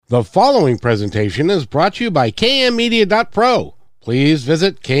The following presentation is brought to you by kmmedia.pro. Please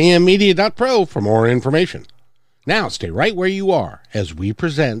visit kmmedia.pro for more information. Now stay right where you are as we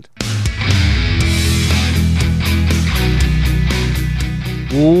present...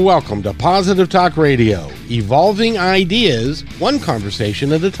 Welcome to Positive Talk Radio, evolving ideas, one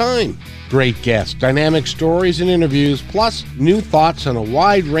conversation at a time. Great guests, dynamic stories and interviews, plus new thoughts on a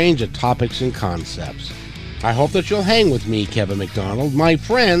wide range of topics and concepts. I hope that you'll hang with me, Kevin McDonald, my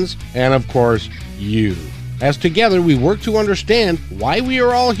friends, and of course, you. As together we work to understand why we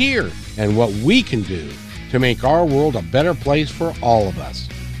are all here and what we can do to make our world a better place for all of us.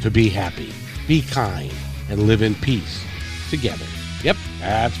 To be happy, be kind, and live in peace together. Yep,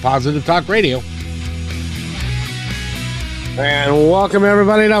 that's Positive Talk Radio. And welcome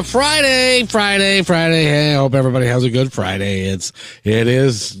everybody to Friday. Hey, I hope everybody has a good Friday. It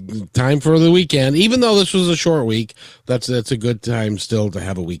is time for the weekend. Even though this was a short week, that's a good time still to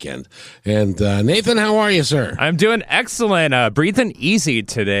have a weekend. And Nathan, how are you, sir? I'm doing excellent. Breathing easy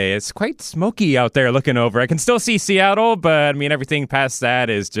today. It's quite smoky out there looking over. I can still see Seattle, but I mean everything past that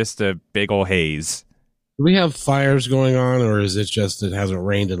is just a big old haze. Do we have fires going on, or is it just it hasn't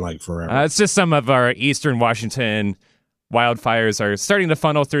rained in like forever? It's just some of our eastern Washington wildfires are starting to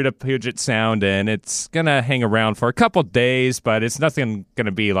funnel through the Puget Sound, and it's going to hang around for a couple days, but it's nothing going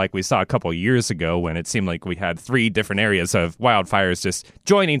to be like we saw a couple years ago when it seemed like we had 3 different areas of wildfires just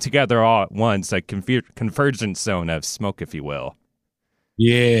joining together all at once, a convergence zone of smoke, if you will.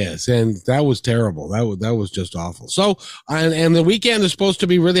 Yes, and that was terrible. That was just awful. So, and the weekend is supposed to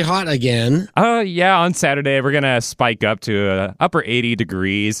be really hot again. Yeah, on Saturday we're going to spike up to upper 80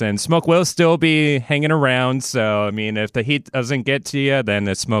 degrees, and smoke will still be hanging around. So, I mean, if the heat doesn't get to you, then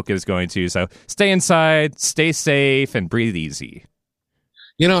the smoke is going to. So, stay inside, stay safe, and breathe easy.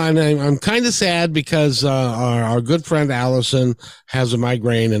 You know, and I'm kind of sad because our good friend Allison has a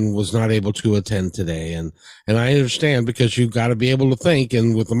migraine and was not able to attend today. And I understand because you've got to be able to think.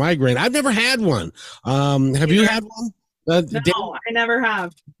 And with the migraine, I've never had one. Have you had one? No, I never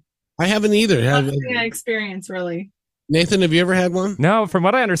have. I haven't either. Nothing I experience, really. Nathan, have you ever had one? No, from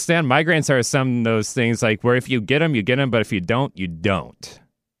what I understand, migraines are some of those things like where if you get them, you get them. But if you don't, you don't.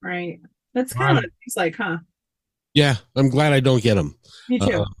 Right. That's kind of what it seems like, huh? Yeah, I'm glad I don't get them. Me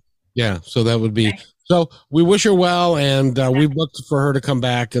too. Yeah, so that would be... Okay. So we wish her well, and we've looked for her to come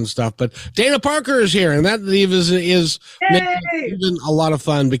back and stuff. But Dana Parker is here, and that is even a lot of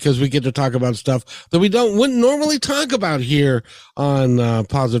fun because we get to talk about stuff that we wouldn't normally talk about here on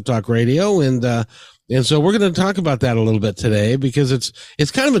Positive Talk Radio, and so we're going to talk about that a little bit today because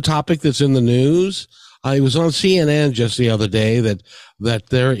it's kind of a topic that's in the news. It was on CNN just the other day that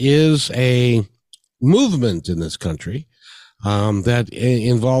there is a movement in this country that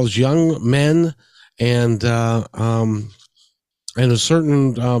involves young men and a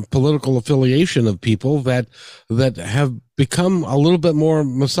certain political affiliation of people that have become a little bit more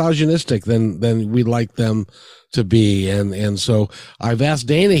misogynistic than we'd like them to be. And so I've asked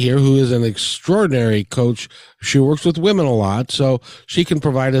Dana here, who is an extraordinary coach. She works with women a lot, so she can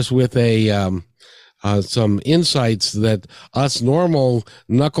provide us with some insights that us normal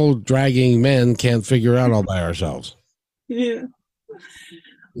knuckle-dragging men can't figure out all by ourselves. Yeah.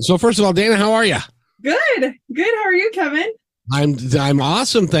 So first of all, Dana, how are you? Good. How are you, Kevin? I'm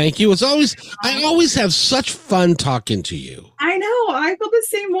awesome, thank you. I always have such fun talking to you. I know. I feel the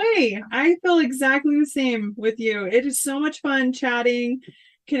same way. I feel exactly the same with you. It is so much fun chatting,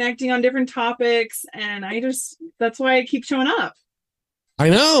 connecting on different topics, and that's why I keep showing up. I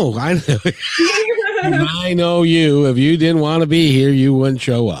know. I know you. If you didn't want to be here, you wouldn't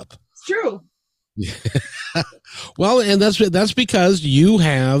show up. It's true. Well, and that's because you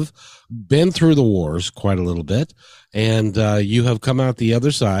have been through the wars quite a little bit, and you have come out the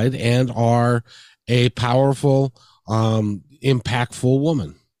other side and are a powerful, impactful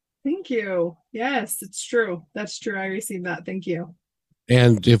woman. Thank you. Yes, it's true. That's true. I received that. Thank you.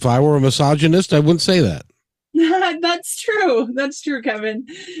 And if I were a misogynist, I wouldn't say that. That's true, Kevin.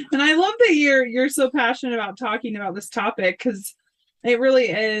 And I love that you're so passionate about talking about this topic because it really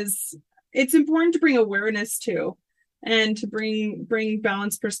is. It's important to bring awareness to, and to bring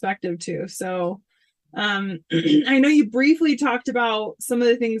balanced perspective to. So, I know you briefly talked about some of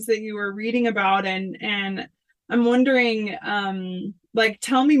the things that you were reading about, and I'm wondering,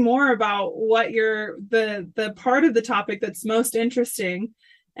 tell me more about what the part of the topic that's most interesting,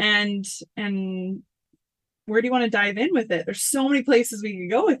 and where do you want to dive in with it? There's so many places we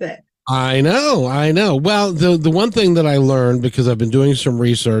could go with it. I know. Well, the one thing that I learned, because I've been doing some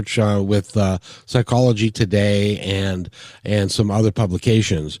research with Psychology Today and some other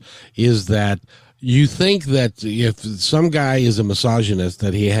publications, is that you think that if some guy is a misogynist,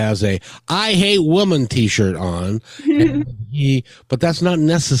 that he has a "I hate woman" T-shirt on, but that's not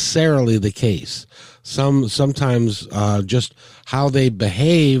necessarily the case. Sometimes just how they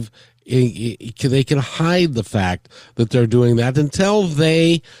behave, they can hide the fact that they're doing that until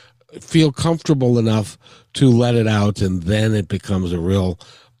they feel comfortable enough to let it out, and then it becomes a real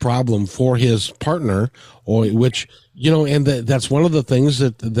problem for his partner, or which, and that's one of the things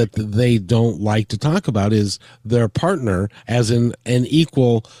that they don't like to talk about is their partner as in an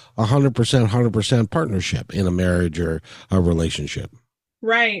equal 100% partnership in a marriage or a relationship.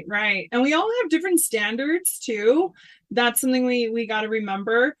 Right. And we all have different standards too. That's something we got to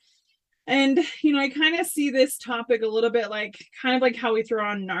remember. And, I kind of see this topic a little bit kind of like how we throw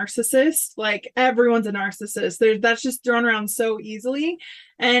on narcissist, like everyone's a narcissist. That's just thrown around so easily.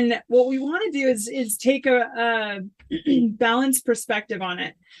 And what we want to do is take a balanced perspective on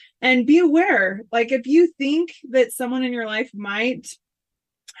it and be aware. Like if you think that someone in your life might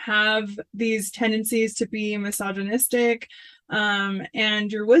have these tendencies to be misogynistic,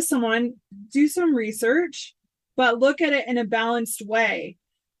 and you're with someone, do some research, but look at it in a balanced way.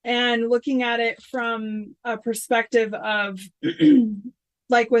 And looking at it from a perspective of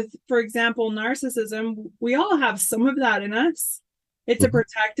like with, for example, narcissism, we all have some of that in us. It's a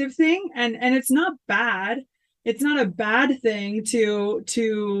protective thing, and it's not bad. It's not a bad thing to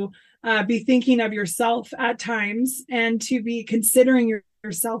be thinking of yourself at times and to be considering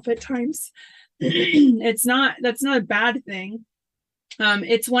yourself at times. That's not a bad thing.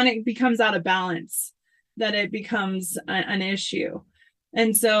 It's when it becomes out of balance that it becomes an issue.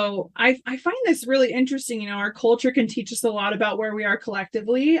 And so I find this really interesting. Our culture can teach us a lot about where we are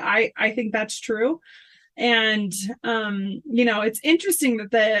collectively. I think that's true. And, it's interesting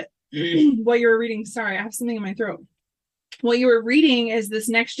that what you were reading, sorry, I have something in my throat. What you were reading is this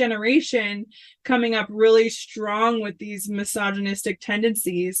next generation coming up really strong with these misogynistic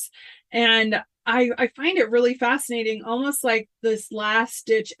tendencies. And I find it really fascinating, almost like this last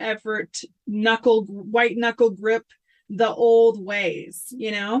ditch effort, white knuckle grip the old ways,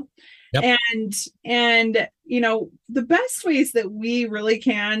 Yep. And the best ways that we really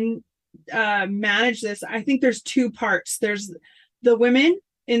can manage this, I think there's two parts. There's the women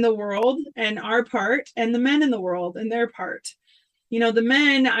in the world and our part, and the men in the world and their part. The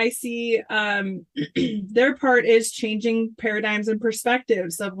men, I see their part is changing paradigms and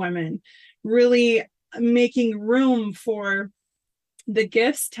perspectives of women, really making room for the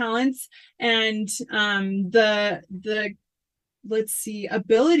gifts, talents, and the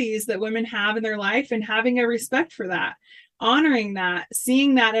abilities that women have in their life, and having a respect for that, honoring that,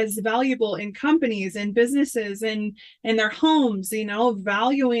 seeing that as valuable in companies and businesses and in their homes,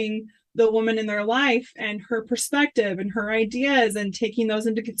 valuing the woman in their life and her perspective and her ideas, and taking those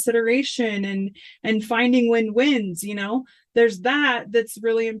into consideration and finding win-wins. There's that's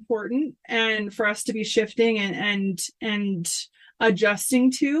really important, and for us to be shifting and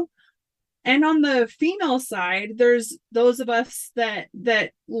adjusting to. And on the female side, there's those of us that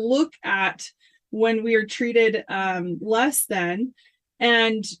look at when we are treated less than,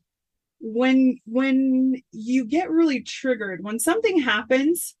 and when you get really triggered, when something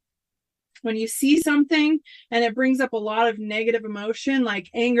happens, when you see something and it brings up a lot of negative emotion like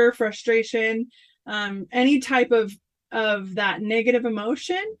anger, frustration, any type of that negative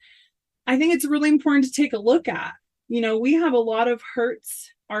emotion, I think it's really important to take a look at. We have a lot of hurts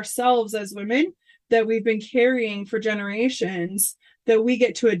ourselves as women that we've been carrying for generations that we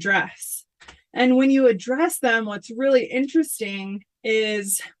get to address. And when you address them, what's really interesting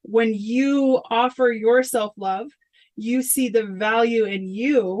is when you offer your self-love, you see the value in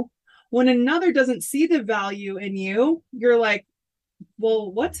you. When another doesn't see the value in you, you're like, well,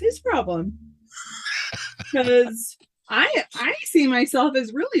 what's his problem? Because I see myself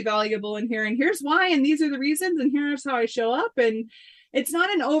as really valuable in here, and here's why, and these are the reasons, and here's how I show up. And it's not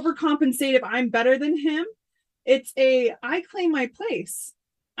an overcompensative, I'm better than him. It's I claim my place.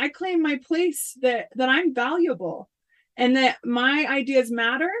 I claim my place that I'm valuable and that my ideas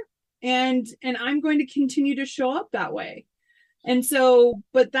matter, and I'm going to continue to show up that way. And so,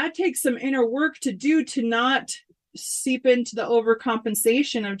 but that takes some inner work to do, to not seep into the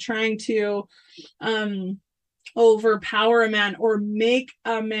overcompensation of trying to overpower a man or make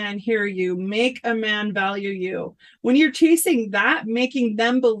a man hear you, make a man value you. When you're chasing that, making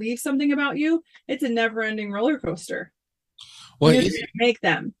them believe something about you, it's a never-ending roller coaster. Well, make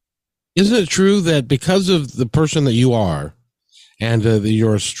them. Isn't it true that because of the person that you are, and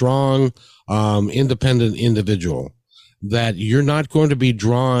you're a strong, independent individual, that you're not going to be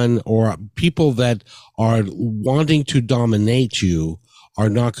drawn, or people that are wanting to dominate you are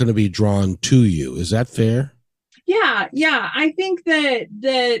not going to be drawn to you. Is that fair? Yeah. I think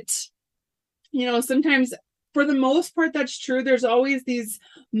that sometimes, for the most part, that's true. There's always these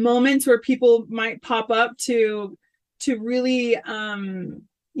moments where people might pop up to really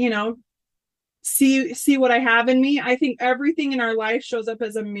see what I have in me. I think everything in our life shows up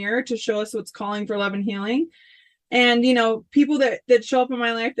as a mirror to show us what's calling for love and healing. And people that show up in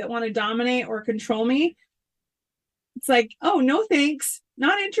my life that want to dominate or control me, it's like, oh, no thanks,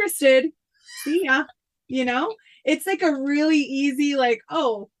 not interested, see ya. It's like a really easy, like,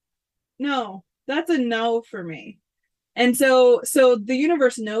 oh no, that's a no for me. And so the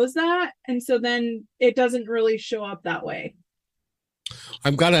universe knows that, and so then it doesn't really show up that way.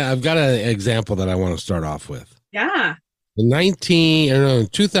 I've got an example that I want to start off with. Yeah. In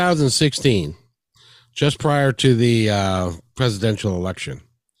 2016, just prior to the presidential election,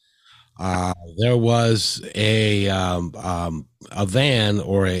 there was a van,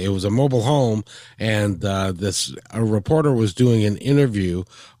 or it was a mobile home, and a reporter was doing an interview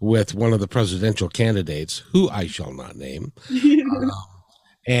with one of the presidential candidates, who I shall not name.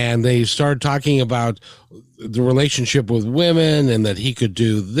 And they started talking about the relationship with women, and that he could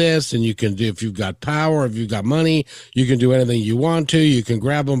do this, and you can do, if you've got power, if you've got money, you can do anything you want to. You can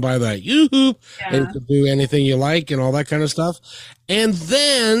grab them by the yoo-hoo, and you can do anything you like, and all that kind of stuff. And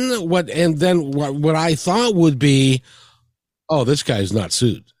then what I thought would be, oh, this guy's not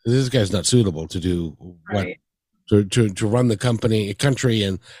suitable to do right. to run the country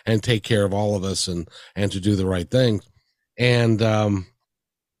and take care of all of us and to do the right thing. And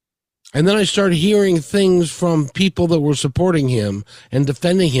then I started hearing things from people that were supporting him and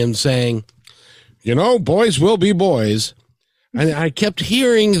defending him, saying, boys will be boys. And I kept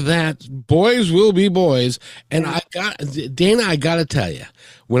hearing that boys will be boys. And Dana, I got to tell you,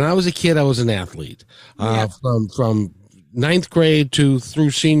 when I was a kid, I was an athlete. From ninth grade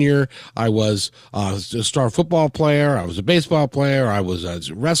through senior, I was a star football player. I was a baseball player. I was a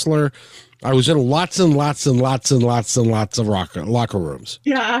wrestler. I was in lots and lots and lots and lots and lots of locker rooms.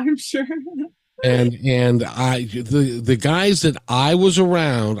 Yeah, I'm sure. And the guys that I was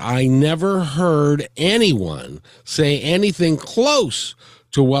around, I never heard anyone say anything close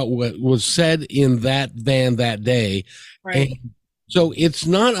to what was said in that van that day. Right. And so it's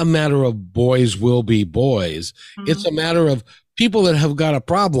not a matter of boys will be boys. Mm-hmm. It's a matter of people that have got a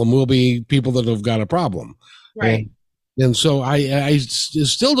problem will be people that have got a problem. Right. And so I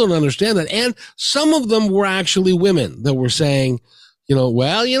still don't understand that. And some of them were actually women that were saying,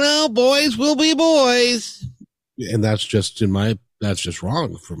 boys will be boys. And that's just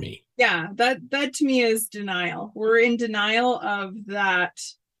wrong for me. Yeah, that to me is denial. We're in denial of that.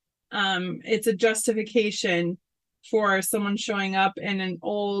 It's a justification for someone showing up in an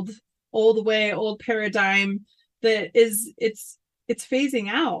old way, old paradigm that it's phasing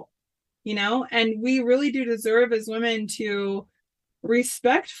out. And we really do deserve as women to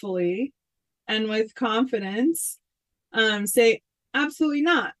respectfully and with confidence say, absolutely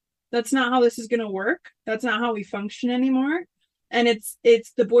not. That's not how this is going to work. That's not how we function anymore. And it's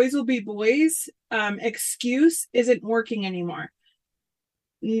the boys will be boys excuse isn't working anymore.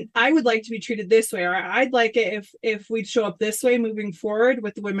 I would like to be treated this way, or I'd like it if we'd show up this way moving forward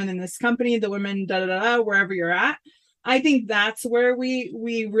with the women in this company, the women, wherever you're at. I think that's where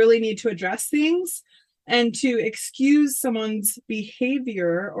we really need to address things, and to excuse someone's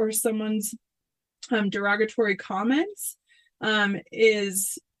behavior or someone's derogatory comments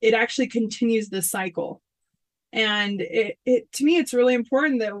it actually continues the cycle. And it to me, it's really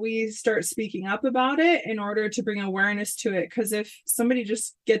important that we start speaking up about it in order to bring awareness to it. Because if somebody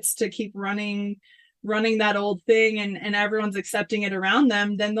just gets to keep running that old thing and everyone's accepting it around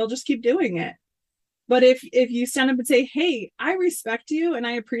them, then they'll just keep doing it. But if you stand up and say, hey, I respect you and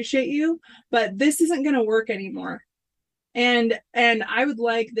I appreciate you, but this isn't going to work anymore. And I would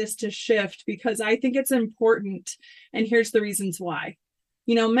like this to shift because I think it's important. And here's the reasons why.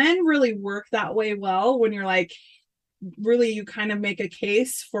 Men really work that way well when you're like, really, you kind of make a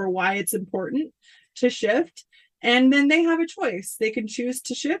case for why it's important to shift. And then they have a choice. They can choose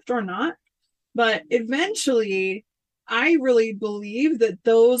to shift or not. But eventually, I really believe that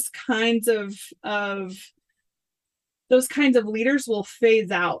those kinds of leaders will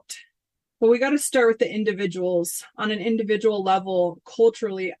phase out. But we got to start with the individuals on an individual level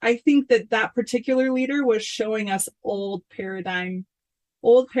culturally. I think that particular leader was showing us old paradigms,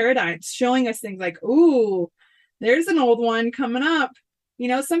 showing us things like, ooh, there's an old one coming up.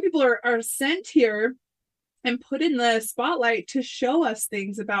 Some people are sent here and put in the spotlight to show us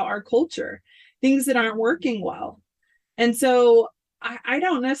things about our culture, things that aren't working well. And so I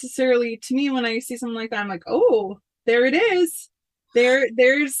don't necessarily, to me, when I see something like that, I'm like, oh, there it is.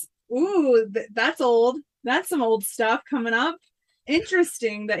 There's that's old. That's some old stuff coming up.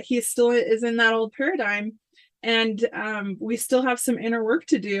 Interesting that he still is in that old paradigm. And we still have some inner work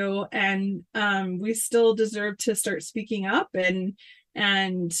to do, and we still deserve to start speaking up and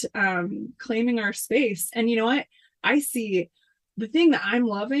claiming our space. And you know what? I see the thing that I'm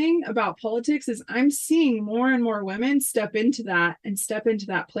loving about politics is I'm seeing more and more women step into that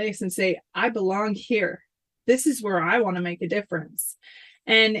place and say, I belong here. This is where I want to make a difference.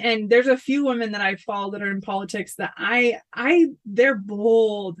 And there's a few women that I follow that are in politics that they're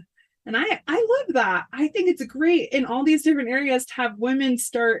bold. And I love that. I think it's great in all these different areas to have women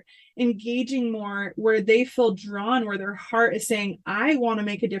start engaging more where they feel drawn, where their heart is saying, I want to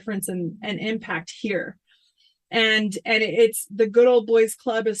make a difference and impact here. And it's the good old boys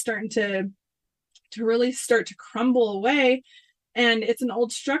club is starting to really start to crumble away. And it's an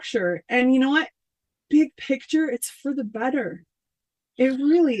old structure. And you know what? Big picture, it's for the better. It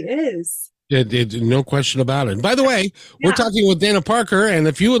really is. No question about it. And by the way, we're talking with Dana Parker, and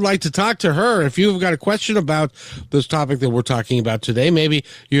if you would like to talk to her, if you've got a question about this topic that we're talking about today, maybe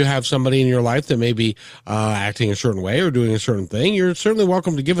you have somebody in your life that may be acting a certain way or doing a certain thing, you're certainly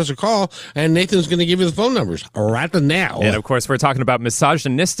welcome to give us a call, and Nathan's going to give you the phone numbers right now. And of course, we're talking about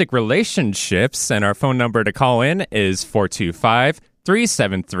misogynistic relationships, and our phone number to call in is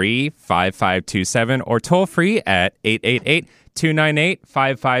 425-373-5527 or toll free at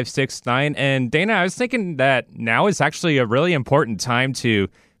 888-298-5569. And Dana, I was thinking that now is actually a really important time to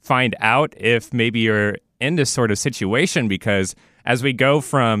find out if maybe you're in this sort of situation, because as we go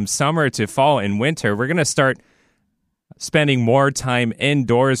from summer to fall and winter, we're going to start spending more time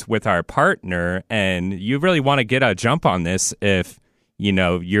indoors with our partner. And you really want to get a jump on this if, you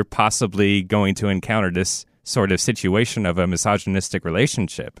know, you're possibly going to encounter this sort of situation of a misogynistic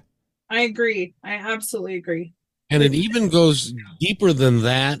relationship. I agree. I absolutely agree. And it even goes deeper than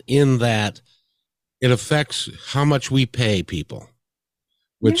that, in that it affects how much we pay people,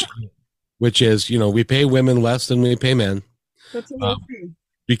 which is, you know, we pay women less than we pay men. That's what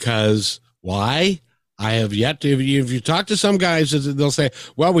because why? I have yet to, if you talk to some guys, they'll say,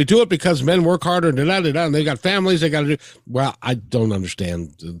 well, we do it because men work harder, and they got families, they got to do. Well, I don't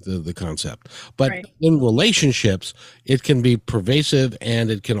understand the concept. But in relationships, it can be pervasive, and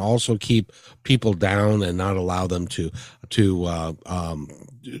it can also keep people down and not allow them to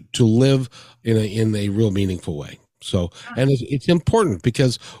live in a real meaningful way. So, and it's important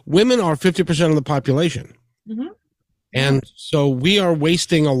because women are 50% of the population. Mm-hmm. And so we are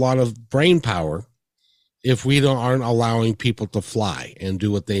wasting a lot of brain power if we aren't allowing people to fly and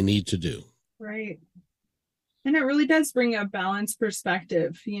do what they need to do. Right. And it really does bring a balanced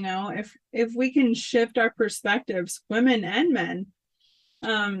perspective. You know, if we can shift our perspectives, women and men,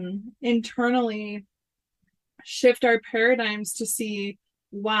 internally shift our paradigms to see,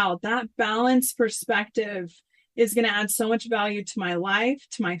 wow, that balanced perspective is going to add so much value to my life,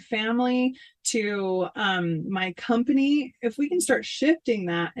 to my family, to my company. If we can start shifting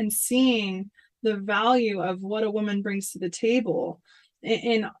that and seeing the value of what a woman brings to the table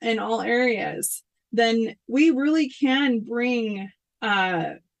in all areas, then we really can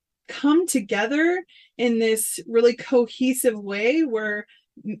come together in this really cohesive way where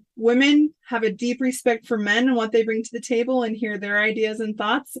women have a deep respect for men and what they bring to the table and hear their ideas and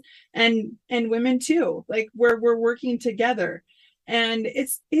thoughts, and women too, like we're working together. And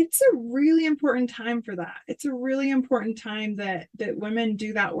it's a really important time for that. It's a really important time that women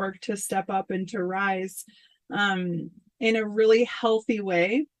do that work to step up and to rise in a really healthy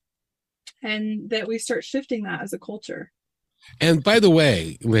way, and that we start shifting that as a culture. And by the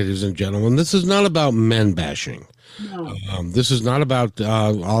way, ladies and gentlemen, this is not about men bashing. No. This is not about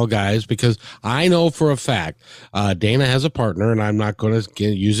all guys, because I know for a fact Dana has a partner, and I'm not going to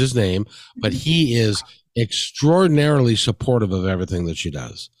use his name, but he is extraordinarily supportive of everything that she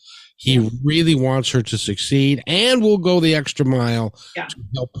does. He really wants her to succeed and will go the extra mile to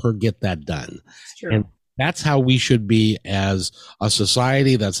help her get that done. And that's how we should be as a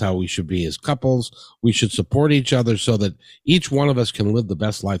society. That's how we should be as couples. We should support each other so that each one of us can live the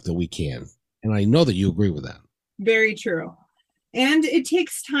best life that we can. And I know that you agree with that. Very true. And it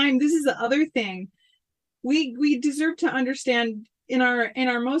takes time. This is the other thing. We deserve to understand in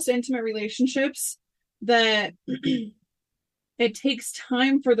our most intimate relationships that it takes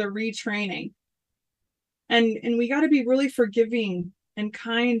time for the retraining. And we got to be really forgiving and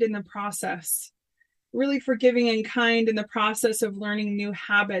kind in the process. Really forgiving and kind in the process of learning new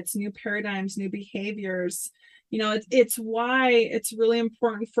habits, new paradigms, new behaviors. You know, it's why it's really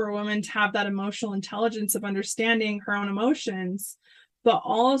important for a woman to have that emotional intelligence of understanding her own emotions, but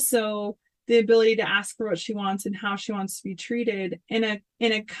also the ability to ask for what she wants and how she wants to be treated in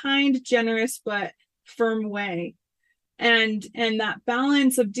a kind, generous, but firm way. And that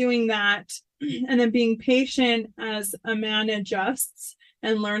balance of doing that and then being patient as a man adjusts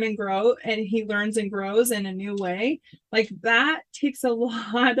and learn and grow, and he learns and grows in a new way, like that takes a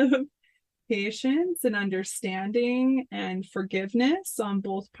lot of patience and understanding and forgiveness on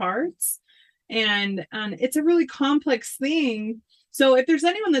both parts. And it's a really complex thing. So if there's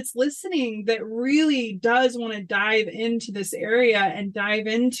anyone that's listening that really does want to dive into this area and dive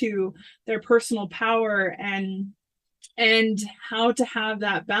into their personal power and how to have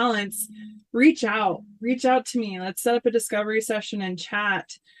that balance, reach out to me. Let's set up a discovery session and chat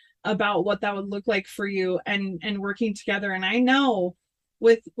about what that would look like for you, and working together. And I know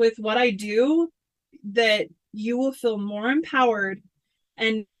with what I do that you will feel more empowered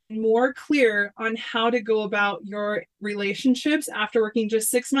and more clear on how to go about your relationships after working just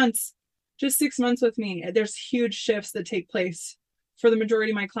 6 months with me. There's huge shifts that take place for the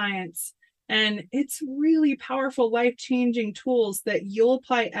majority of my clients. And it's really powerful, life-changing tools that you'll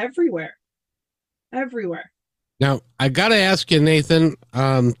apply everywhere. Now, I got to ask you, Nathan,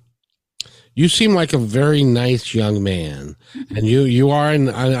 you seem like a very nice young man, and you are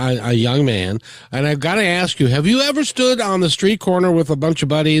a young man. And I've got to ask you, have you ever stood on the street corner with a bunch of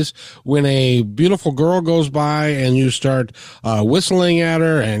buddies when a beautiful girl goes by and you start whistling at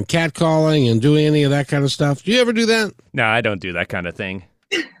her and catcalling and doing any of that kind of stuff? Do you ever do that? No, I don't do that kind of thing.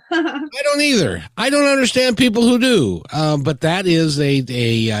 I don't either. I don't understand people who do. But that is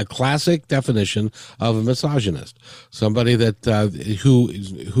a classic definition of a misogynist. Somebody that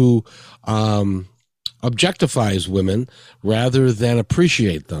who objectifies women rather than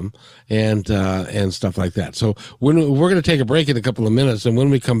appreciate them and stuff like that. So we're going to take a break in a couple of minutes, and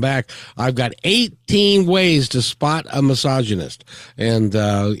when we come back, I've got 18 ways to spot a misogynist, and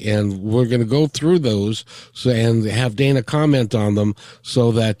we're going to go through those and have Dana comment on them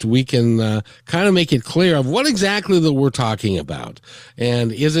so that we can kind of make it clear of what exactly that we're talking about.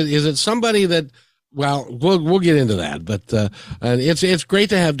 And is it somebody that, well, we'll get into that, but and it's great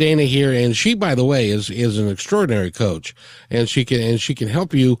to have Dana here, and she, by the way, is an extraordinary coach, and she can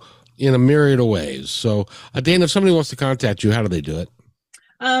help you in a myriad of ways. So, Dana, if somebody wants to contact you, how do they do it?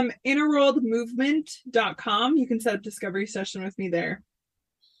 Innerworldmovement.com. You can set up discovery session with me there.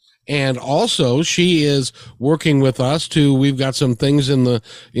 And also, she is working with us we've got some things in the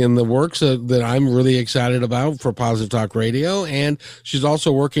works that I'm really excited about for Positive Talk Radio. And she's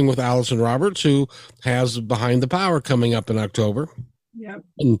also working with Allison Roberts, who has Behind the Power coming up in October. Yep.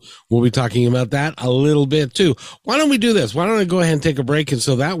 And we'll be talking about that a little bit too. Why don't we do this? Why don't I go ahead and take a break? And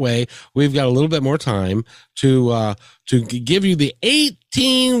so that way we've got a little bit more time to give you the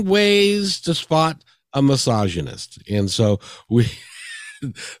 18 ways to spot a misogynist. And so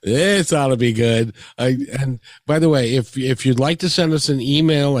this ought to be good. And by the way, if you'd like to send us an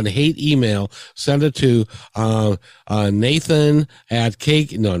email, and hate email, send it to Nathan at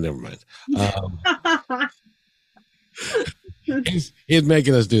Cake. No, never mind. He's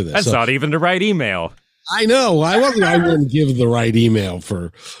making us do this. That's not even the right email. I know. I wouldn't give the right email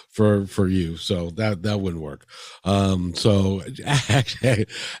for you, so that wouldn't work. So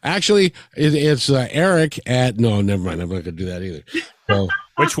actually, it's Eric at. No, never mind. I'm not going to do that either. So,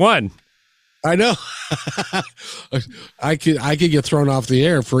 which one? I know. I could get thrown off the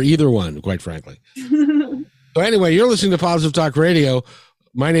air for either one, quite frankly. So anyway, you're listening to Positive Talk Radio.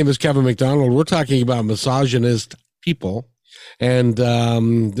 My name is Kevin McDonald. We're talking about misogynist people. And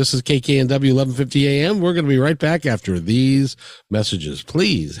this is KKNW 1150 AM. We're going to be right back after these messages.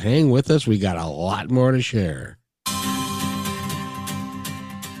 Please hang with us. We got a lot more to share.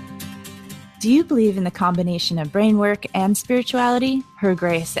 Do you believe in the combination of brain work and spirituality? Her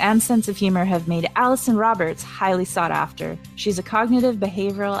grace and sense of humor have made Allison Roberts highly sought after. She's a cognitive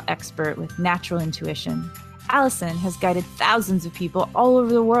behavioral expert with natural intuition. Allison has guided thousands of people all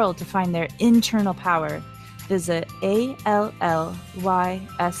over the world to find their internal power. Visit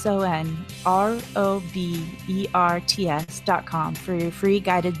ALLYSONROBERTS.com for your free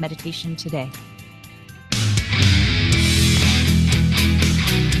guided meditation today.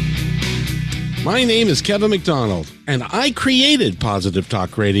 My name is Kevin McDonald, and I created Positive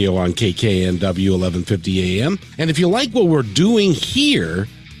Talk Radio on KKNW 1150 AM. And if you like what we're doing here,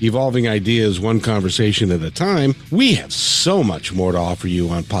 evolving ideas one conversation at a time, we have so much more to offer you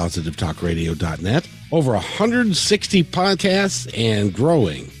on positivetalkradio.net. Over 160 podcasts and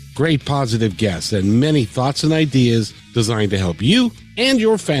growing. Great positive guests and many thoughts and ideas designed to help you and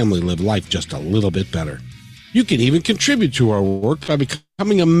your family live life just a little bit better. You can even contribute to our work by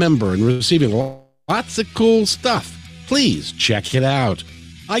becoming a member and receiving lots of cool stuff. Please check it out.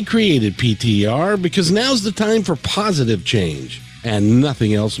 I created PTR because now's the time for positive change, and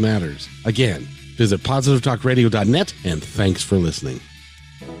nothing else matters. Again, visit positivetalkradio.net, and thanks for listening.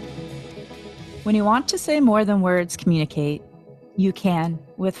 When you want to say more than words communicate, you can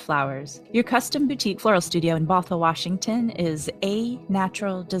with flowers. Your custom boutique floral studio in Bothell, Washington is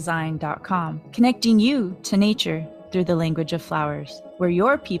anaturaldesign.com, connecting you to nature through the language of flowers. Where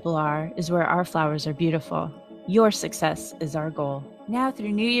your people are is where our flowers are beautiful. Your success is our goal. Now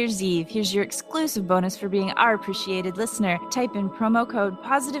through New Year's Eve, here's your exclusive bonus for being our appreciated listener. Type in promo code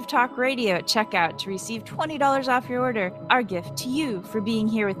Positive Talk Radio at checkout to receive $20 off your order. Our gift to you for being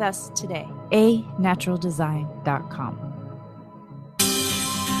here with us today. anaturaldesign.com.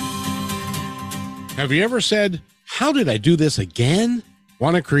 Have you ever said, how did I do this again?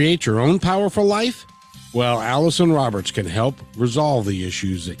 Want to create your own powerful life? Well, Allison Roberts can help resolve the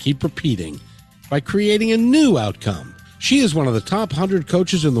issues that keep repeating by creating a new outcome. She is one of the top 100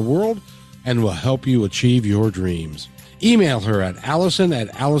 coaches in the world and will help you achieve your dreams. Email her at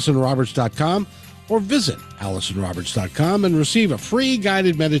allison@allisonroberts.com or visit allisonroberts.com and receive a free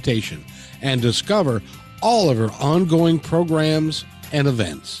guided meditation and discover all of her ongoing programs and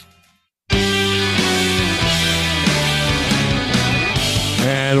events.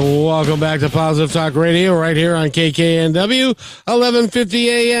 And welcome back to Positive Talk Radio right here on KKNW, 1150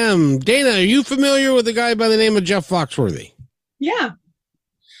 AM. Dana, are you familiar with a guy by the name of Jeff Foxworthy? Yeah.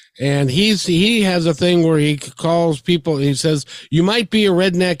 And he has a thing where he calls people, he says, you might be a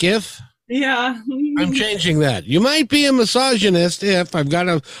redneck if. Yeah. I'm changing that. You might be a misogynist if. I've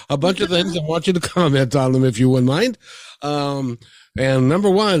got a bunch of things. I want you to comment on them if you wouldn't mind. And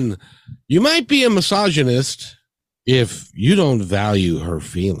number one, you might be a misogynist if you don't value her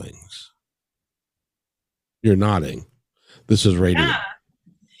feelings. You're nodding. This is radio.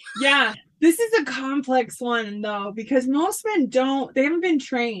 Yeah. This is a complex one though, because most men they haven't been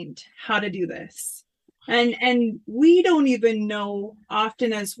trained how to do this. And we don't even know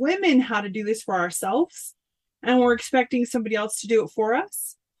often as women how to do this for ourselves. And we're expecting somebody else to do it for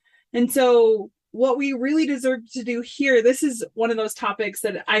us. And so what we really deserve to do here, this is one of those topics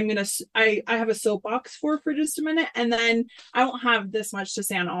that I have a soapbox for just a minute, and then I won't have this much to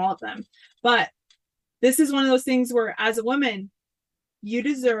say on all of them. But this is one of those things where as a woman, you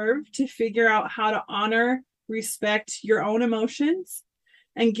deserve to figure out how to honor, respect your own emotions,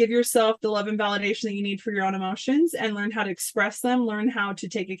 and give yourself the love and validation that you need for your own emotions, and learn how to express them, learn how to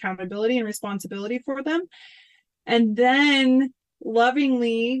take accountability and responsibility for them. And then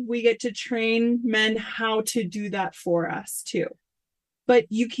lovingly, we get to train men how to do that for us too. But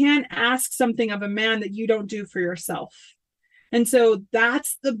you can't ask something of a man that you don't do for yourself. And so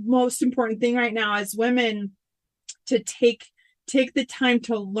that's the most important thing right now as women, to take the time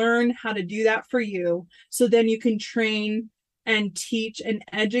to learn how to do that for you, so then you can train and teach and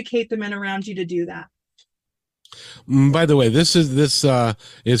educate the men around you to do that. By the way, this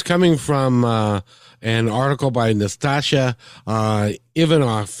is coming from an article by Nastasha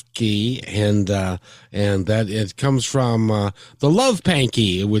Ivanovsky, and that it comes from the Love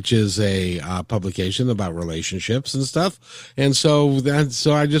Panky, which is a publication about relationships and stuff. And so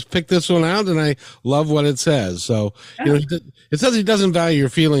I just picked this one out, and I love what it says. So it says he doesn't value your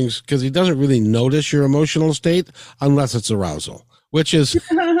feelings because he doesn't really notice your emotional state unless it's arousal, which is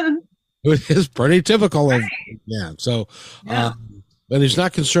which is pretty typical of So. And he's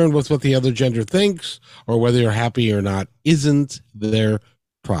not concerned with what the other gender thinks or whether you're happy or not isn't their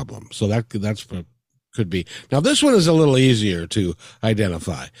problem. So that's what could be. Now, this one is a little easier to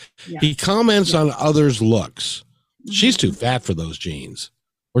identify. Yeah. He comments on others' looks. Mm-hmm. She's too fat for those jeans,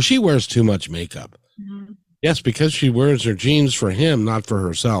 or she wears too much makeup. Mm-hmm. Yes, because she wears her jeans for him, not for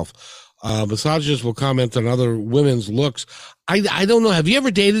herself. Misogynists will comment on other women's looks. I don't know. Have you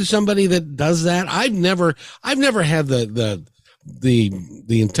ever dated somebody that does that? I've never had the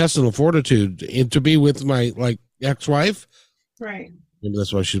intestinal fortitude to be with my ex-wife. Right. Maybe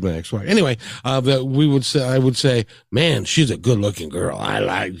that's why she's my ex-wife. Anyway, I would say, man, she's a good-looking girl.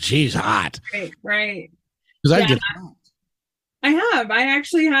 She's hot. Right. Because I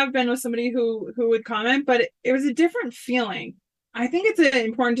actually have been with somebody who would comment, but it was a different feeling. I think it's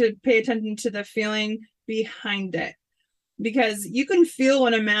important to pay attention to the feeling behind it, because you can feel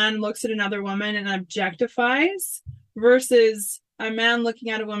when a man looks at another woman and objectifies, versus a man looking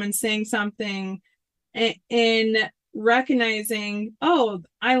at a woman saying something in recognizing, oh,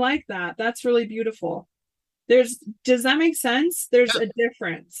 I like that. That's really beautiful. Does that make sense? There's a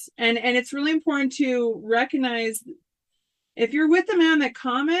difference. And it's really important to recognize if you're with a man that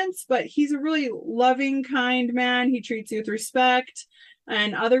comments, but he's a really loving, kind man, he treats you with respect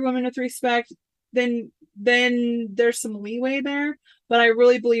and other women with respect, then there's some leeway there. But I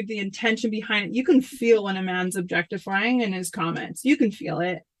really believe the intention behind it, you can feel when a man's objectifying in his comments. You can feel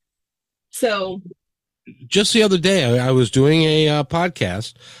it. So just the other day, I was doing a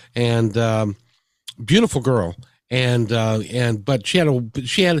podcast, and beautiful girl, but she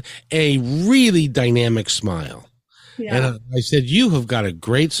had a really dynamic smile. yeah, And I said, "You have got a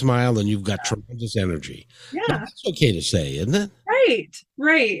great smile, and you've got tremendous energy." yeah, But that's okay to say, isn't it?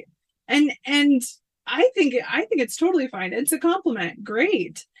 right. And I think it's totally fine. It's a compliment.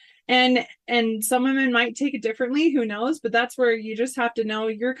 Great. And some women might take it differently, who knows, but that's where you just have to know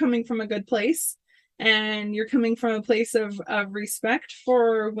you're coming from a good place, and you're coming from a place of respect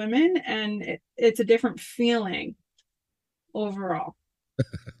for women, and it's a different feeling overall.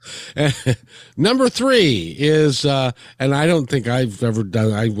 Number 3 is, and I don't think I've ever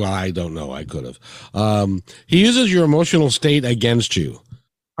done. I don't know. I could have. He uses your emotional state against you.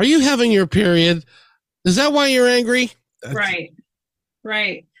 Are you having your period? Is that why you're angry?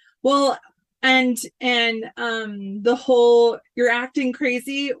 Right. Well, and the whole you're acting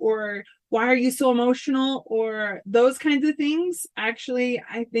crazy, or why are you so emotional, or those kinds of things, actually,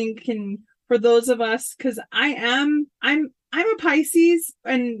 I think can, for those of us, because I'm a Pisces,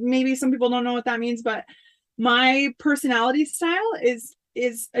 and maybe some people don't know what that means, but my personality style is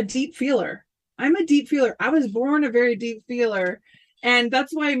a deep feeler. I'm a deep feeler. I was born a very deep feeler. And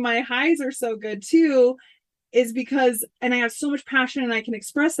that's why my highs are so good too, is because, and I have so much passion and I can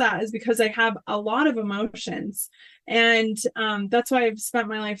express that, is because I have a lot of emotions. And that's why I've spent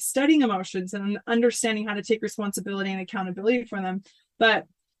my life studying emotions and understanding how to take responsibility and accountability for them. But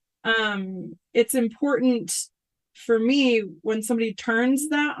it's important for me when somebody turns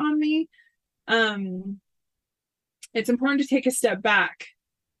that on me, it's important to take a step back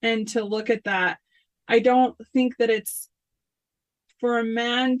and to look at that. I don't think that it's for a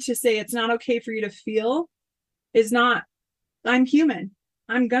man to say it's not okay for you to feel is not, I'm human.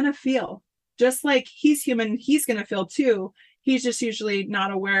 I'm going to feel just like he's human. He's going to feel too. He's just usually not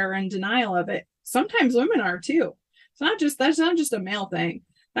aware and denial of it. Sometimes women are too. That's not just a male thing.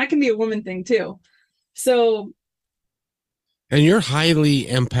 That can be a woman thing too. So. And you're highly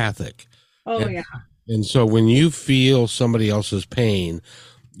empathic. Oh, yeah. And so when you feel somebody else's pain,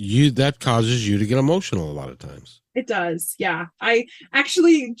 that causes you to get emotional a lot of times. It does. Yeah. I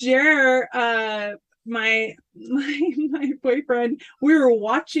actually, Jer, my boyfriend, we were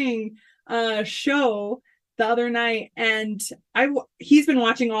watching a show the other night, and he's been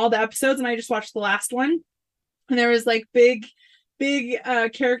watching all the episodes, and I just watched the last one, and there was like big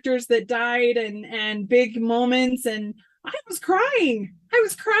characters that died and big moments, and I was crying,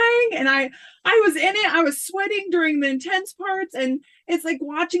 and I was in it. I was sweating during the intense parts, and it's like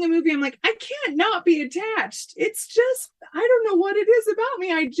watching a movie. I'm like, I can't not be attached. It's just, I don't know what it is about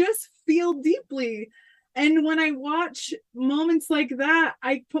me. I just feel deeply. And when I watch moments like that,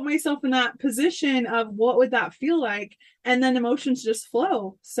 I put myself in that position of what would that feel like? And then emotions just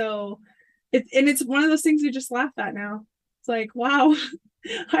flow. So it's one of those things you just laugh at now. It's like, wow,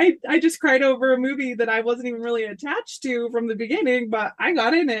 I just cried over a movie that I wasn't even really attached to from the beginning, but I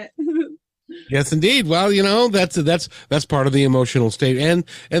got in it. Yes, indeed. Well, that's part of the emotional state. And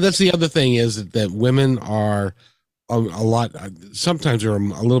that's the other thing, is that women are sometimes are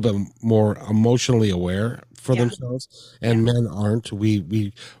a little bit more emotionally aware for themselves, and men aren't.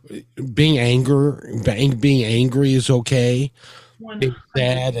 We being angry is okay. 100%. Being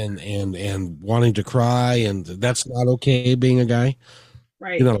sad and wanting to cry, and that's not okay being a guy.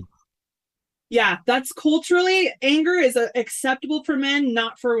 Right. Yeah, that's culturally, anger is acceptable for men,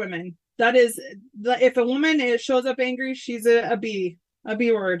 not for women. That is, if a woman shows up angry, she's a B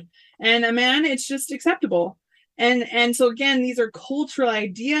word, and a man, it's just acceptable. And so again, these are cultural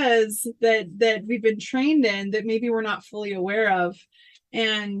ideas that we've been trained in that maybe we're not fully aware of.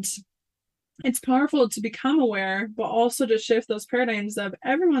 And it's powerful to become aware, but also to shift those paradigms of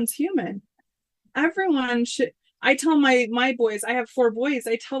everyone's human. Everyone should. I tell my boys, I have 4 boys,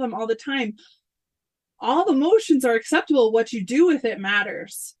 I tell them all the time, all emotions are acceptable. What you do with it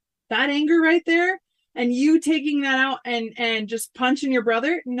matters. That anger right there, and you taking that out and just punching your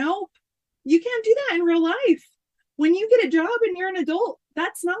brother, nope. You can't do that in real life. When you get a job and you're an adult,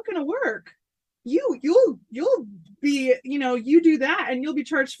 that's not going to work. You'll be, you do that and you'll be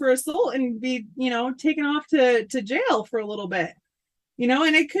charged for assault and be, taken off to jail for a little bit,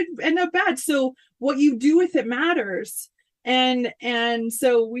 and it could end up bad. So what you do with it matters. And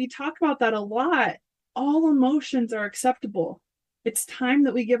so we talk about that a lot. All emotions are acceptable. It's time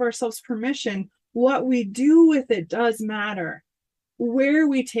that we give ourselves permission. What we do with it does matter. Where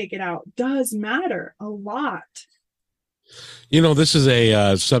we take it out does matter a lot. This is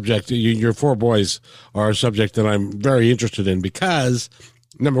a subject. Your four boys are a subject that I'm very interested in because,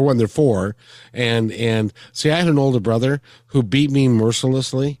 number one, they're four, and see, I had an older brother who beat me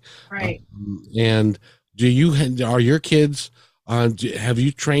mercilessly. Right. And are your kids? Have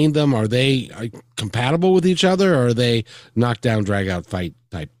you trained them? Are they compatible with each other, or are they knockdown, drag out, fight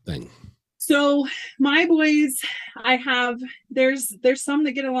type thing? So my boys, there's some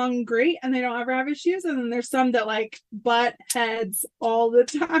that get along great and they don't ever have issues, and then there's some that like butt heads all the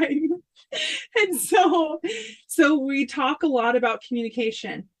time. And so we talk a lot about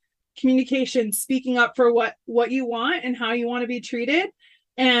communication, speaking up for what you want and how you want to be treated.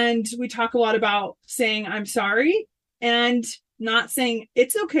 And we talk a lot about saying I'm sorry, and not saying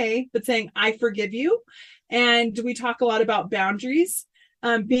it's okay, but saying I forgive you. And we talk a lot about boundaries.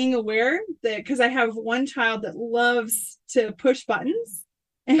 Being aware that, because I have one child that loves to push buttons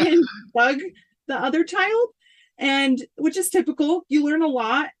and bug the other child, and which is typical. You learn a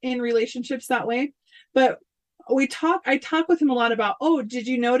lot in relationships that way. But I talk with him a lot about, did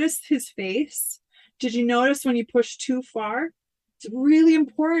you notice his face? Did you notice when you push too far? It's really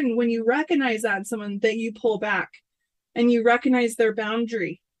important when you recognize that in someone that you pull back and you recognize their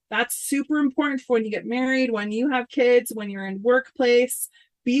boundary. That's super important for when you get married, when you have kids, when you're in workplace.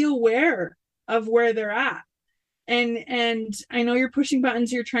 Be aware of where they're at. And I know you're pushing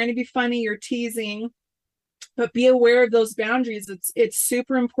buttons, you're trying to be funny, you're teasing, but be aware of those boundaries. It's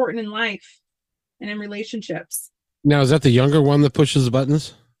super important in life and in relationships. Now, is that the younger one that pushes the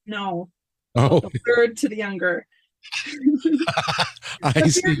buttons? No. Oh. The third to the younger. I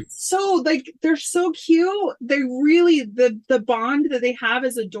see. They're so cute. They really, the bond that they have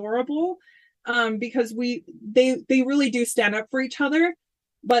is adorable, because they really do stand up for each other,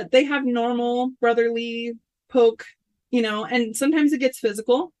 but they have normal brotherly poke, and sometimes it gets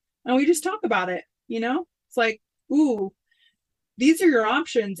physical, and we just talk about it. It's like, ooh, these are your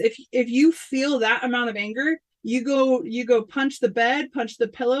options. If you feel that amount of anger, you go punch the bed, punch the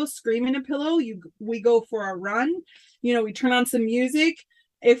pillow, scream in a pillow. We go for a run. We turn on some music.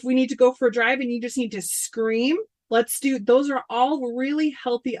 If we need to go for a drive and you just need to scream, those are all really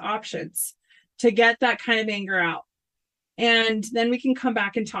healthy options to get that kind of anger out. And then we can come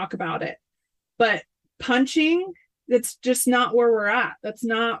back and talk about it. But punching, that's just not where we're at. That's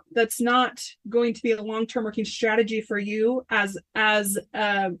not going to be a long-term working strategy for you as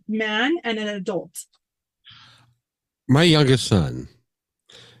a man and an adult. My youngest son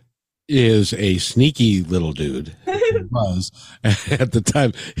is a sneaky little dude. Was at the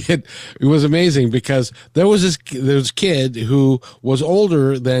time. It was amazing because there was this kid who was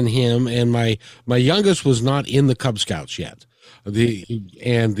older than him, and my youngest was not in the Cub Scouts yet.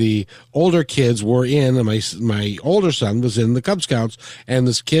 The older kids were in, and my older son was in the Cub Scouts, and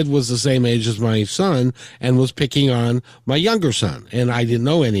this kid was the same age as my son and was picking on my younger son, and I didn't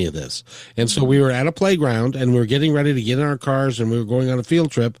know any of this. And so we were at a playground, and we were getting ready to get in our cars, and we were going on a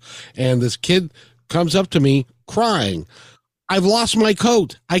field trip, and this kid comes up to me crying, "I've lost my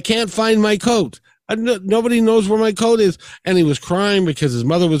coat. I can't find my coat. Nobody knows where my coat is." And he was crying because his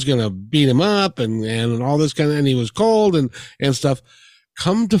mother was going to beat him up and all this and he was cold and stuff.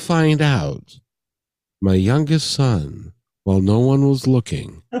 Come to find out, my youngest son, while no one was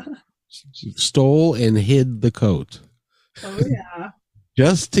looking, stole and hid the coat. Oh, yeah.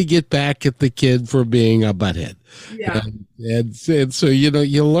 Just to get back at the kid for being a butthead. Yeah. And so,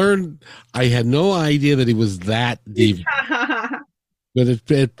 you learn. I had no idea that he was that deviant. But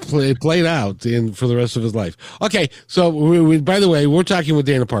it played out for the rest of his life. Okay, so we, by the way, we're talking with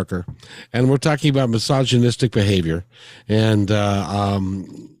Dana Parker, and we're talking about misogynistic behavior, and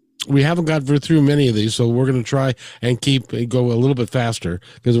we haven't got through many of these, so we're going to try and go a little bit faster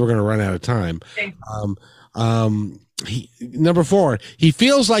because we're going to run out of time. Okay. Number 4, he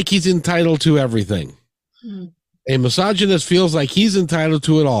feels like he's entitled to everything. A misogynist feels like he's entitled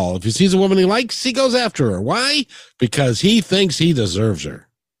to it all. If he sees a woman he likes, he goes after her. Why? Because he thinks he deserves her.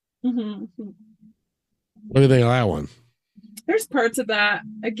 Mm-hmm. What do you think of that one? There's parts of that.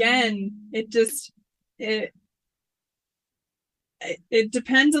 Again, it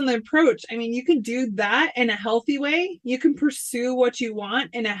depends on the approach. I mean, you can do that in a healthy way. You can pursue what you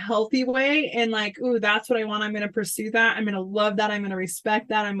want in a healthy way and like, ooh, that's what I want. I'm going to pursue that. I'm going to love that. I'm going to respect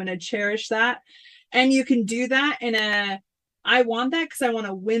that. I'm going to cherish that. And you can do that I want that because I want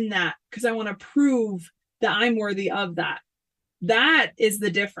to win that, because I want to prove that I'm worthy of that. That is the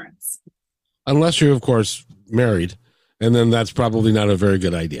difference. Unless you're, of course, married, and then that's probably not a very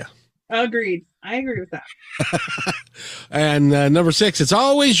good idea. Agreed. I agree with that. And number 6, it's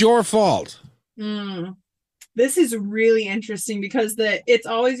always your fault. this is really interesting because the it's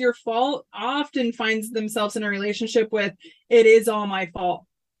always your fault often finds themselves in a relationship with it is all my fault.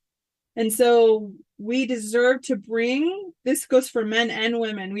 And so we deserve to bring, this goes for men and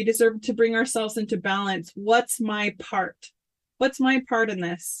women, we deserve to bring ourselves into balance. What's my part? What's my part in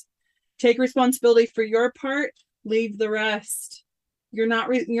this? Take responsibility for your part, leave the rest. You're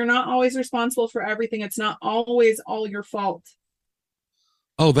not always responsible for everything. It's not always all your fault.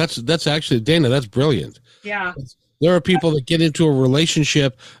 Oh, that's actually, Dana, that's brilliant. Yeah. There are people that get into a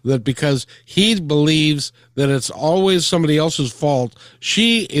relationship that because he believes that it's always somebody else's fault,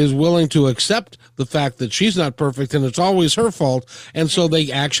 she is willing to accept the fact that she's not perfect and it's always her fault. And so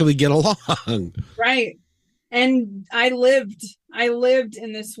they actually get along. Right. And I lived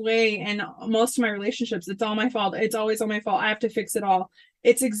in this way, and most of my relationships, it's all my fault. It's always all my fault. I have to fix it all.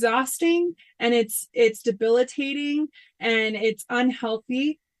 It's exhausting and it's debilitating and it's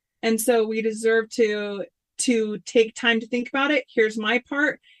unhealthy. And so we deserve to take time to think about it. Here's my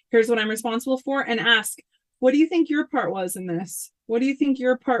part. Here's what I'm responsible for, and ask, what do you think your part was in this? What do you think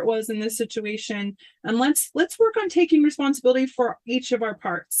your part was in this situation? And let's work on taking responsibility for each of our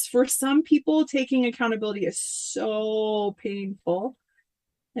parts. For some people, taking accountability is so painful.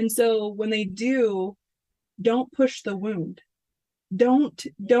 And so when they do, don't push the wound. Don't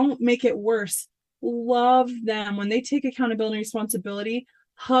make it worse. Love them. When they take accountability and responsibility,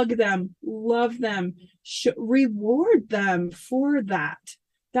 hug them, love them, reward them for that.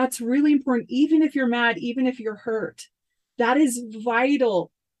 That's really important. Even if you're mad, even if you're hurt, that is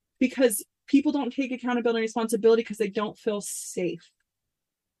vital, because people don't take accountability and responsibility because they don't feel safe.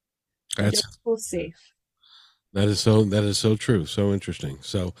 They don't feel safe. That is so true. So interesting.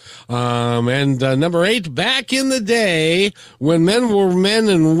 So, and number 8, back in the day when men were men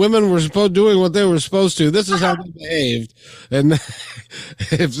and women were doing what they were supposed to, this is how they behaved. And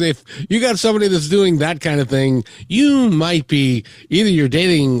if you got somebody that's doing that kind of thing, you might be either you're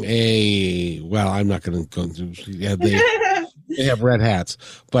dating I'm not going to go through. Yeah, they have red hats,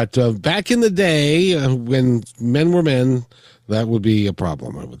 but back in the day when men were men, that would be a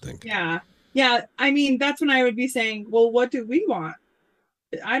problem, I would think. Yeah. Yeah, I mean, that's when I would be saying, well, what do we want?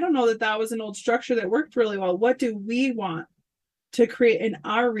 I don't know that was an old structure that worked really well. What do we want to create in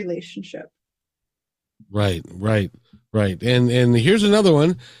our relationship? Right. And here's another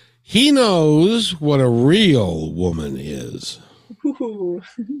one. He knows what a real woman is. Ooh,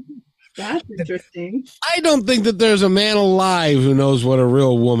 that's interesting. I don't think that there's a man alive who knows what a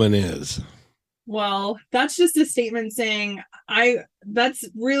real woman is. Well, that's just a statement saying that's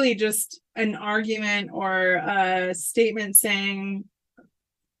really just an argument or a statement saying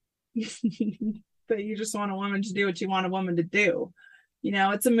that you just want a woman to do what you want a woman to do. You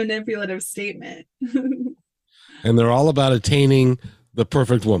know, it's a manipulative statement. And they're all about attaining the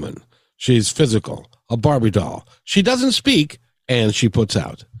perfect woman. She's physical, a Barbie doll. She doesn't speak, and she puts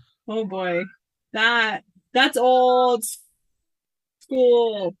out. Oh boy. That's old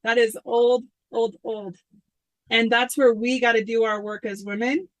school. That is old. And that's where we got to do our work as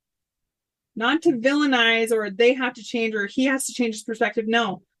women, not to villainize or they have to change or he has to change his perspective.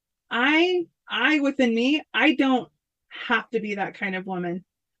 No, I within me, I don't have to be that kind of woman.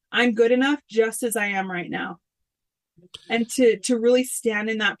 I'm good enough just as I am right now. And to really stand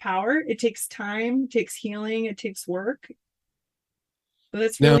in that power, it takes time, it takes healing, it takes work. So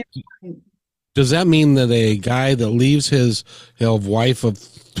that's really important. Does that mean that a guy that leaves his wife of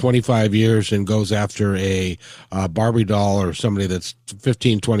 25 years and goes after a Barbie doll or somebody that's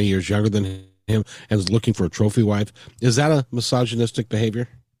 15, 20 years younger than him and is looking for a trophy wife, is that a misogynistic behavior?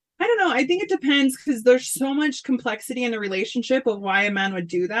 I don't know. I think it depends, because there's so much complexity in the relationship of why a man would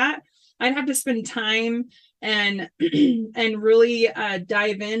do that. I'd have to spend time and really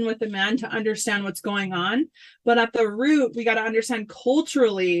dive in with the man to understand what's going on. But at the root, we got to understand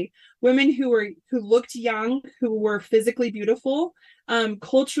culturally, women who looked young, who were physically beautiful,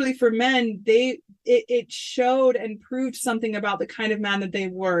 culturally for men, it showed and proved something about the kind of man that they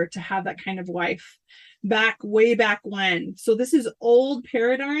were to have that kind of wife way back when. So this is old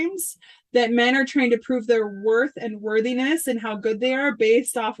paradigms that men are trying to prove their worth and worthiness and how good they are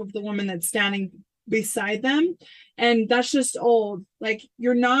based off of the woman that's standing beside them. And that's just old. Like,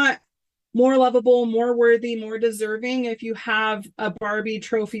 you're not more lovable, more worthy, more deserving if you have a Barbie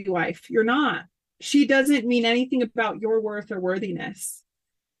trophy wife. You're not. She doesn't mean anything about your worth or worthiness.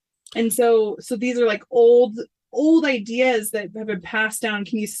 And so these are like old ideas that have been passed down.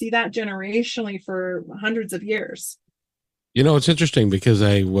 Can you see that generationally for hundreds of years? You know, it's interesting because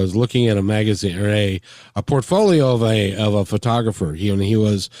I was looking at a magazine or a portfolio of a photographer. He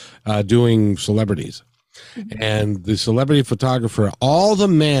was doing celebrities, and the celebrity photographer, all the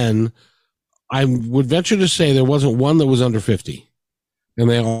men I would venture to say there wasn't one that was under 50, and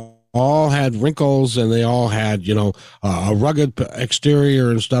they all had wrinkles, and they all had, a rugged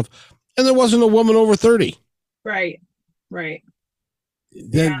exterior and stuff. And there wasn't a woman over 30. Right.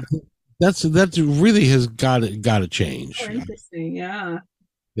 That really has got to change. Oh, interesting. Yeah.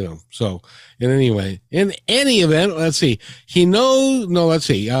 So in any event, let's see. No,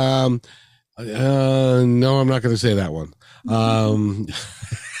 I'm not going to say that one.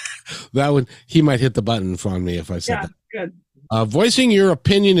 That one, he might hit the button on me if I said that. Good. Voicing your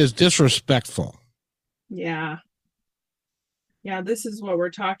opinion is disrespectful. Yeah. This is what we're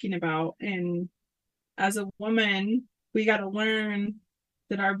talking about. And as a woman, we got to learn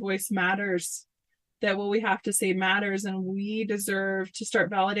that our voice matters, that what we have to say matters, and we deserve to start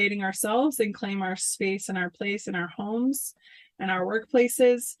validating ourselves and claim our space and our place in our homes and our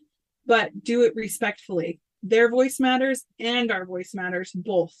workplaces, but do it respectfully. Their voice matters and our voice matters,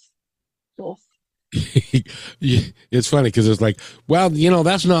 both. It's funny because it's like, well,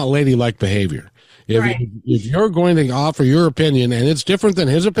 that's not ladylike behavior. If you're going to offer your opinion and it's different than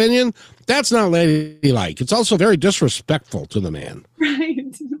his opinion, that's not ladylike. It's also very disrespectful to the man. Right.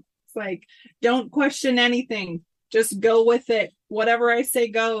 It's like, don't question anything. Just go with it. Whatever I say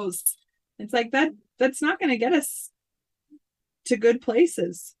goes. It's like that's not going to get us to good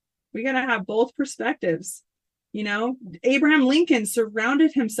places. We got to have both perspectives. Abraham Lincoln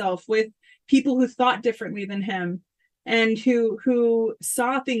surrounded himself with people who thought differently than him and who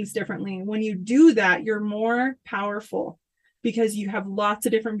saw things differently. When you do that, you're more powerful because you have lots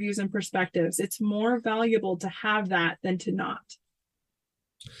of different views and perspectives. It's more valuable to have that than to not.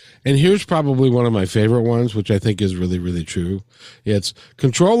 And here's probably one of my favorite ones, which I think is really, really true. It's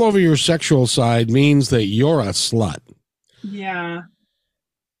control over your sexual side means that you're a slut. Yeah.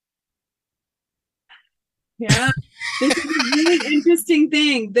 This is a really interesting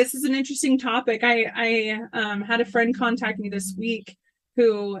thing. This is an interesting topic. I had a friend contact me this week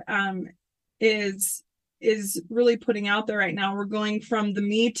who is really putting out there right now. We're going from the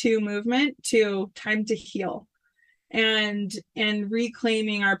Me Too movement to time to heal, and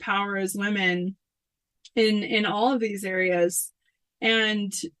reclaiming our power as women in all of these areas.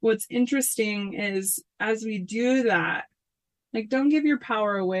 And what's interesting is as we do that, like, don't give your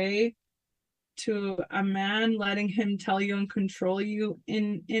power away to a man, letting him tell you and control you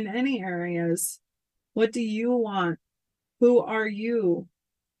in any areas. What do you want? Who are you?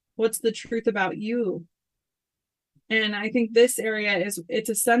 What's the truth about you? And I think this area it's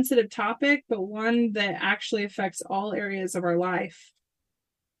a sensitive topic, but one that actually affects all areas of our life.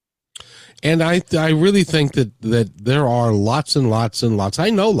 And I really think that there are lots and lots and lots.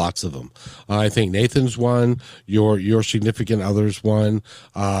 I know lots of them. I think Nathan's one, your significant other's one,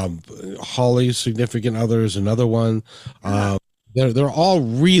 Holly's significant other is another one. They're all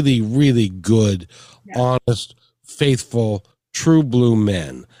really, really good, honest, faithful, true blue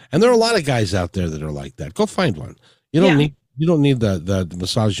men. And there are a lot of guys out there that are like that. Go find one. You don't need the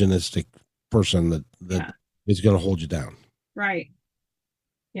misogynistic person that is going to hold you down. Right.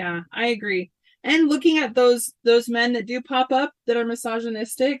 Yeah, I agree. And looking at those men that do pop up that are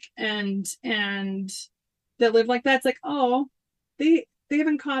misogynistic and that live like that, it's like, oh, they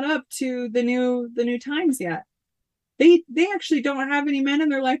haven't caught up to the new times yet. They actually don't have any men in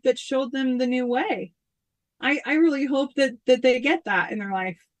their life that showed them the new way. I really hope that they get that in their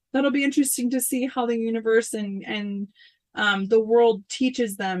life. That'll be interesting to see how the universe and the world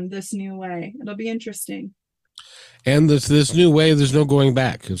teaches them this new way. It'll be interesting. And this new way, there's no going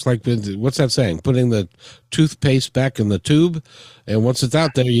back. It's like, what's that saying? Putting the toothpaste back in the tube, and once it's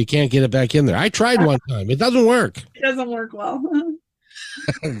out there, you can't get it back in there. I tried one time. It doesn't work. It doesn't work well.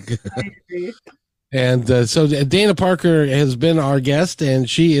 I agree. And so Dana Parker has been our guest, and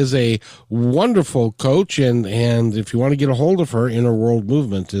she is a wonderful coach. And if you want to get a hold of her, Inner World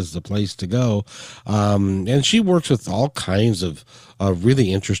Movement is the place to go. And she works with all kinds of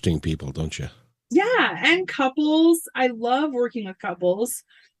really interesting people, don't you? Yeah, and couples. I love working with couples.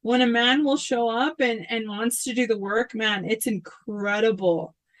 When a man will show up and wants to do the work, man, it's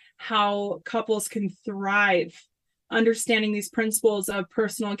incredible how couples can thrive understanding these principles of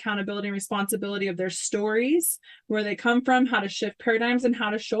personal accountability and responsibility of their stories, where they come from, how to shift paradigms, and how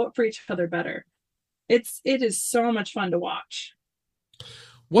to show up for each other better. It is so much fun to watch.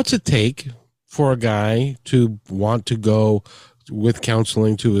 What's it take for a guy to want to go with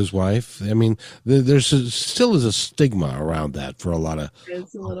counseling to his wife? I mean, still is a stigma around that for a lot of.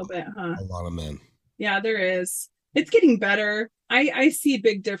 It's a little bit, huh? A lot of men. Yeah, there is. It's getting better. I see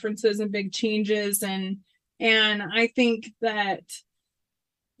big differences and big changes, and I think that,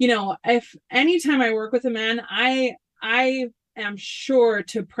 if anytime I work with a man, I am sure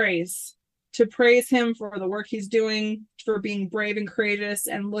to praise to praise him for the work he's doing, for being brave and courageous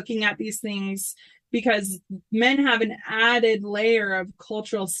and looking at these things, because men have an added layer of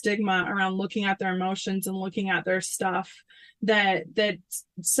cultural stigma around looking at their emotions and looking at their stuff that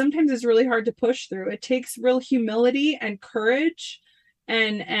sometimes is really hard to push through. It takes real humility and courage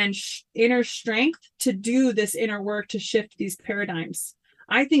and inner strength to do this inner work to shift these paradigms.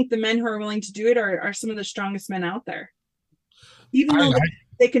 I think the men who are willing to do it are some of the strongest men out there, even though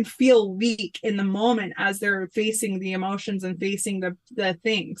they can feel weak in the moment as they're facing the emotions and facing the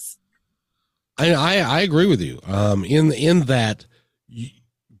things. I agree with you. In that,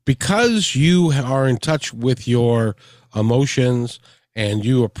 because you are in touch with your emotions and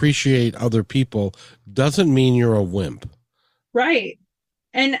you appreciate other people, doesn't mean you're a wimp. Right.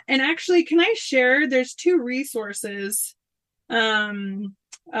 And actually, can I share? There's 2 resources of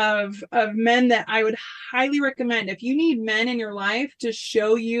men that I would highly recommend if you need men in your life to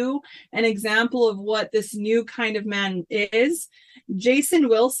show you an example of what this new kind of man is. Jason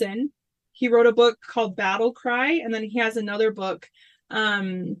Wilson, he wrote a book called Battle Cry, and then he has another book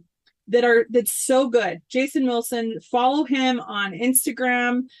that's so good. Jason Wilson, follow him on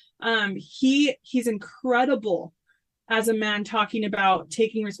Instagram. He's incredible as a man, talking about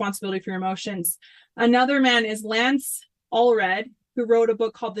taking responsibility for your emotions. Another man is Lance Allred, who wrote a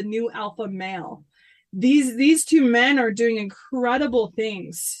book called The New Alpha Male. These 2 men are doing incredible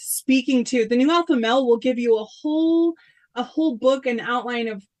things. Speaking to the New Alpha Male will give you a whole book and outline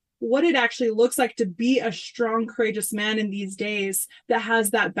of what it actually looks like to be a strong, courageous man in these days that has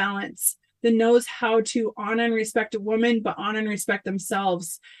that balance, that knows how to honor and respect a woman, but honor and respect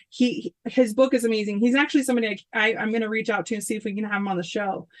themselves. His book is amazing. He's actually somebody I'm going to reach out to and see if we can have him on the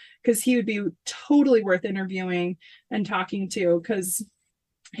show, because he would be totally worth interviewing and talking to, because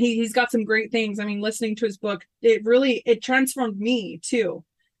he's got some great things. I mean, listening to his book, it transformed me too,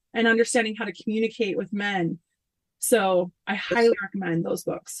 and understanding how to communicate with men. So I highly recommend those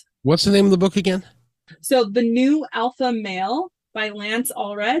books. What's the name of the book again? So The New Alpha Male by Lance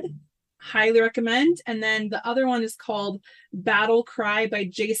Allred. Highly recommend. And then the other one is called Battle Cry by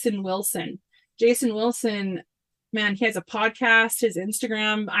Jason Wilson. Jason Wilson, man, he has a podcast, his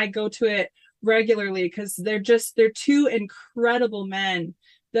Instagram. I go to it regularly because they're 2 incredible men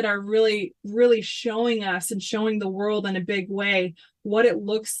that are really, really showing us and showing the world in a big way what it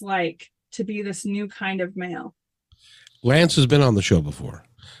looks like to be this new kind of male. Lance has been on the show before,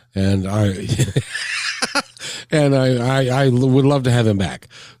 and I would love to have him back.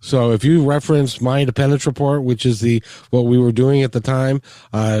 So if you reference My Independence Report, which is what we were doing at the time,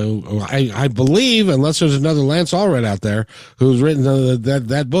 I believe, unless there's another Lance Allred out there who's written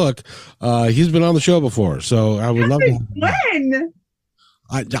that book, he's been on the show before. So I would love to. When?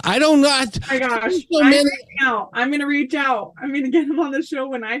 I don't know. Oh my gosh. I'm going to reach out. I'm going to get him on the show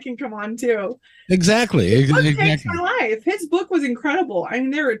when I can come on too. Exactly. His book changed my life. His book was incredible. I mean,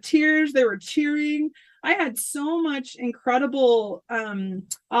 there were tears. They were cheering. I had so much incredible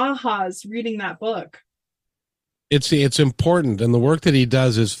ahas reading that book. It's important, and the work that he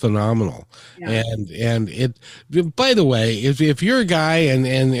does is phenomenal. Yeah. And it, by the way, if you're a guy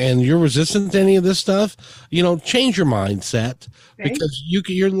and you're resistant to any of this stuff, change your mindset, because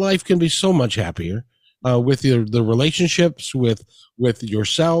your life can be so much happier with the relationships, with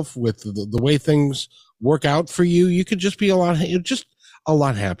yourself, with the way things work out for you. You could just be a lot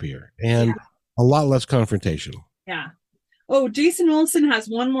happier and a lot less confrontational. Yeah. Oh, Jason Wilson has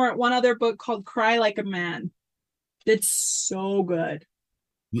one other book called Cry Like a Man. It's so good.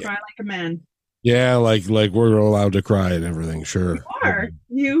 Yeah. Cry like a man. Yeah, like we're allowed to cry and everything. Sure. You are.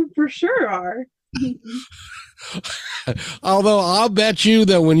 You for sure are. Although I'll bet you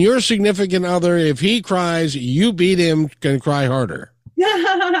that when your significant other, if he cries, you beat him, can cry harder.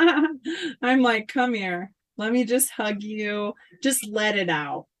 I'm like, come here. Let me just hug you. Just let it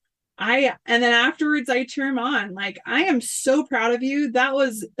out. And then afterwards I cheer him on. Like, I am so proud of you. That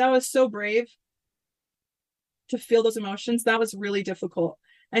was so brave. To feel those emotions, that was really difficult.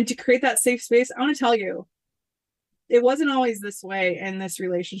 And to create that safe space, I want to tell you, it wasn't always this way in this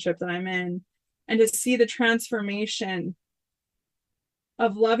relationship that I'm in. And to see the transformation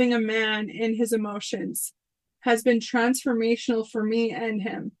of loving a man in his emotions has been transformational for me and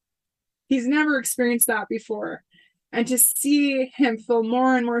him. He's never experienced that before. And to see him feel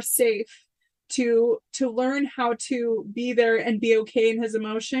more and more safe to learn how to be there and be okay in his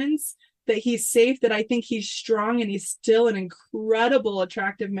emotions, that he's safe, that I think he's strong and he's still an incredible,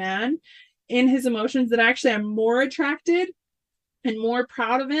 attractive man in his emotions, that actually I'm more attracted and more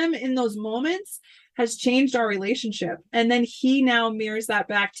proud of him in those moments, has changed our relationship. And then he now mirrors that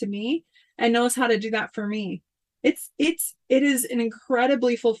back to me and knows how to do that for me. It is an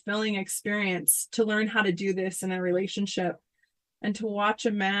incredibly fulfilling experience to learn how to do this in a relationship, and to watch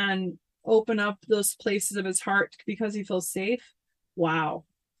a man open up those places of his heart because he feels safe. Wow.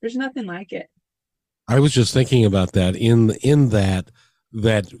 There's nothing like it. I was just thinking about that in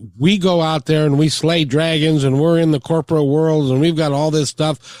that we go out there and we slay dragons and we're in the corporate world and we've got all this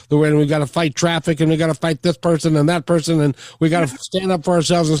stuff the way, and we've got to fight traffic and we got to fight this person and that person and we got to stand up for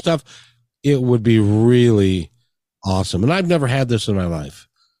ourselves and stuff. It would be really awesome. And I've never had this in my life,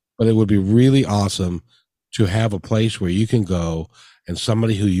 but it would be really awesome to have a place where you can go and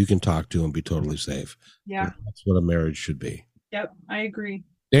somebody who you can talk to and be totally safe. Yeah. And that's what a marriage should be. Yep. I agree.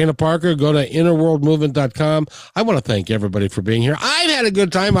 Dana Parker, go to innerworldmovement.com. I want to thank everybody for being here. I've had a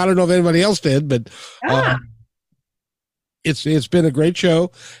good time. I don't know if anybody else did, but it's been a great show,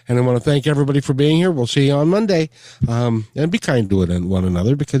 and I want to thank everybody for being here. We'll see you on Monday. And be kind to one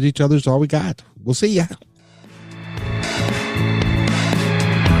another, because each other's all we got. We'll see ya.